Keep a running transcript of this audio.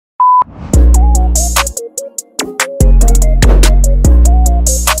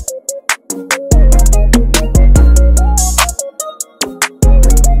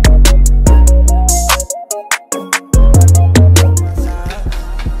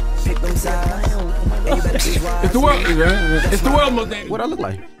It's the world. It's the world most dangerous. What I look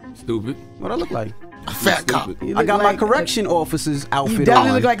like? Stupid. What I look like? A fat cop. I got my correction officer's outfit on. You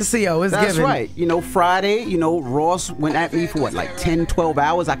definitely look like a CO. It's That's given. right. You know, Friday, you know, Ross went at me for what, like 10, 12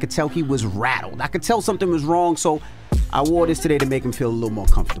 hours. I could tell he was rattled. I could tell something was wrong, so I wore this today to make him feel a little more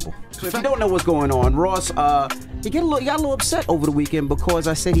comfortable. So if you don't know what's going on, Ross, he got a little upset over the weekend because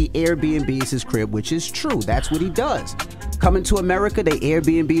I said he Airbnbs his crib, which is true. That's what he does. Coming to America, they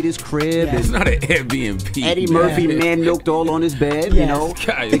Airbnb'd his crib. It's not an Airbnb. Eddie Murphy man-milked all on his bed, you know.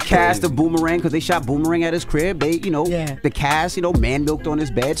 The cast of Boomerang, because they shot Boomerang at his crib. They, you know, the cast, you know, man-milked on his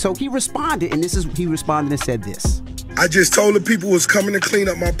bed. So he responded, and he responded and said this. I just told the people was coming to clean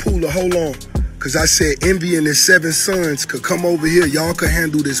up my pool to hold on. Because I said Envy and his 7 sons could come over here. Y'all could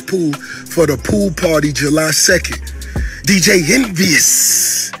handle this pool for the pool party July 2nd. DJ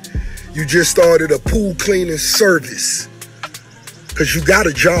Envious, you just started a pool cleaning service. Because you got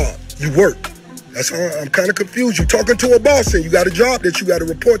a job, you work. That's all. I'm kind of confused. You talking to a boss and you got a job that you got to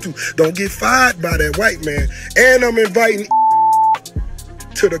report to. Don't get fired by that white man. And I'm inviting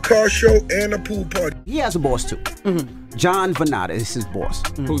to the car show and the pool party. He has a boss too. John Venata is his boss.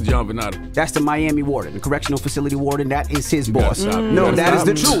 Who's John Venata? That's the Miami warden, the correctional facility warden. That is his boss. No, that is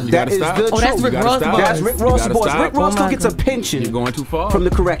the truth. That is the truth. That's Rick Ross' boss. That's Rick Ross' boss. Rick Ross still gets a pension. You're going too far. From the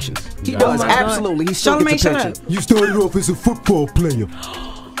corrections. He does, absolutely. He still gets a pension. You started off as a football player.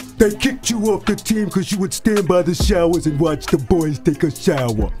 They kicked you off the team because you would stand by the showers and watch the boys take a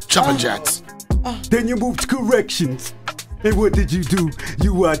shower. Jumping jacks. Then you moved to corrections. And what did you do?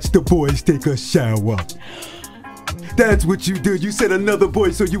 You watched the boys take a shower. That's what you did. You said another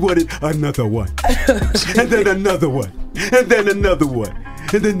boy, so you wanted another one. And then another one. And then another one.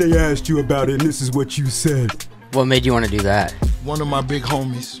 And then they asked you about it, and this is what you said. What made you want to do that? One of my big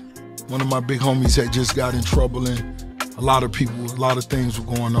homies had just got in trouble, and a lot of things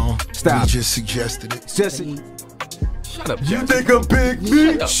were going on. Stop. He just suggested it. Shut up, You think I'm big,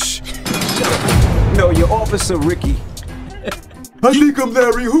 me? Shut No, your officer, Ricky. I think I'm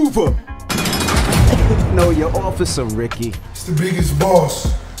Larry Hoover. No, your officer, Ricky. It's the biggest boss,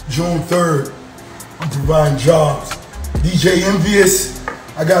 June 3rd. I'm providing jobs. DJ Envious,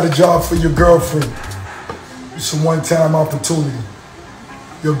 I got a job for your girlfriend. It's a one-time opportunity.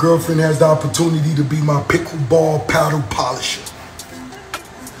 Your girlfriend has the opportunity to be my pickleball paddle polisher.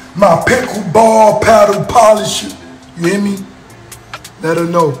 My pickleball paddle polisher. You hear me? Let her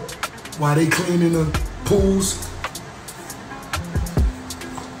know why they cleaning the pools.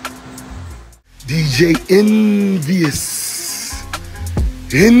 DJ Envious.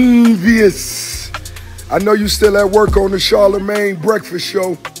 I know you still at work on the Charlemagne breakfast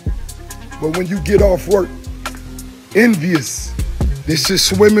show, but when you get off work, Envious, this is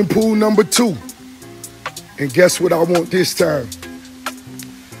swimming pool number 2. And guess what I want this time?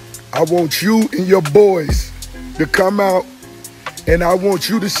 I want you and your boys to come out, and I want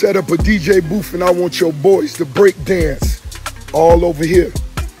you to set up a DJ booth, and I want your boys to break dance all over here.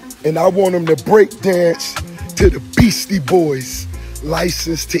 And I want them to break dance to the Beastie Boys,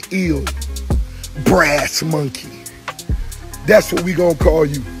 License to Ill, Brass Monkey. That's what we gonna call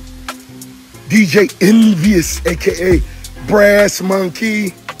you. DJ Envious, AKA Brass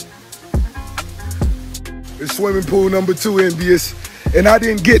Monkey. It's swimming pool number 2, Envious. And I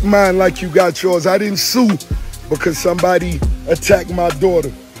didn't get mine like you got yours. I didn't sue because somebody attacked my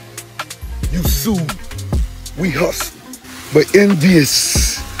daughter. You sued. We hustle. But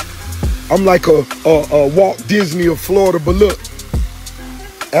Envious, I'm like a Walt Disney of Florida, but look,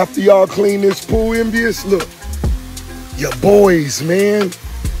 after y'all clean this pool, Envious, look, your boys, man,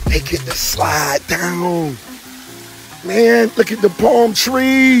 they get to slide down. Man, look at the palm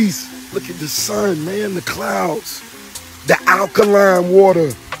trees. Look at the sun, man, the clouds, the alkaline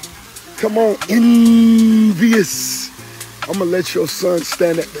water. Come on, Envious. I'm gonna let your son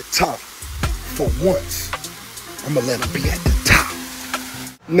stand at the top for once. I'm gonna let him be at the top.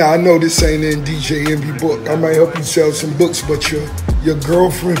 Now, I know this ain't in DJ Envy book. I might help you sell some books, but your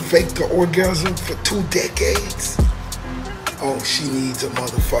girlfriend faked the orgasm for 2 decades? Oh, she needs a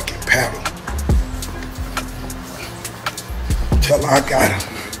motherfucking paddle. Tell her I got her.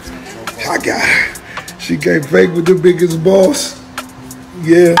 I got her. She can't fake with the biggest boss.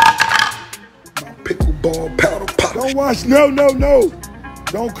 Yeah. My pickleball paddle pop. Don't wash, no.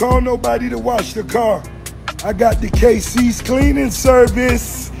 Don't call nobody to wash the car. I got the KC's cleaning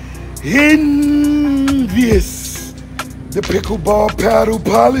service. Envious. The pickleball paddle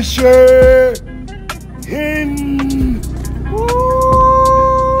polisher.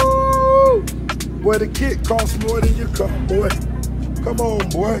 Woo! Boy, the kit costs more than your car, boy. Come on,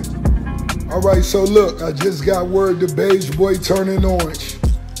 boy. All right, so look, I just got word the beige boy turning orange.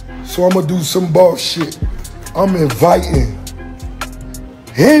 So I'm gonna do some boss shit. I'm inviting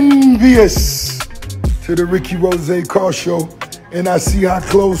Envious to the Ricky Rose Car Show, and I see how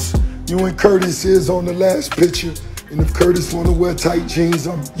close you and Curtis is on the last picture. And if Curtis want to wear tight jeans,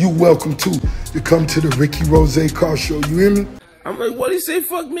 you welcome to come to the Ricky Rose Car Show. You hear me? I'm like, what he say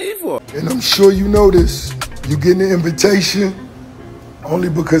fuck me for? And I'm sure you know this. You getting an invitation only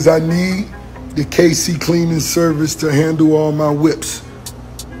because I need the KC cleaning service to handle all my whips.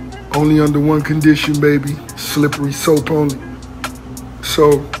 Only under one condition, baby. Slippery soap only.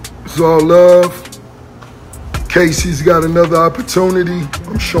 So, it's all love. Casey's got another opportunity.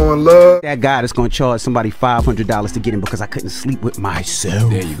 I'm showing love. That guy that's gonna charge somebody $500 to get in because I couldn't sleep with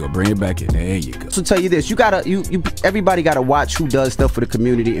myself. There you go, bring it back in. There you go. So tell you this, everybody gotta watch who does stuff for the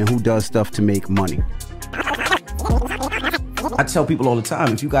community and who does stuff to make money. I tell people all the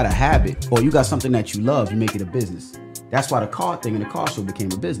time, if you got a habit or you got something that you love, you make it a business. That's why the car thing and the car show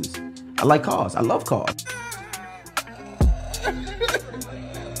became a business. I like cars. I love cars.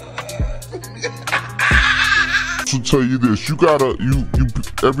 To tell you this,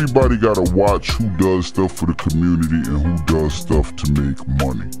 everybody gotta watch who does stuff for the community and who does stuff to make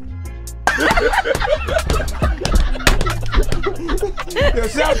money. Yo,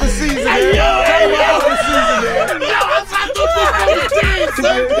 shout the season, man. Shout the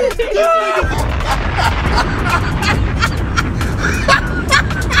season, man.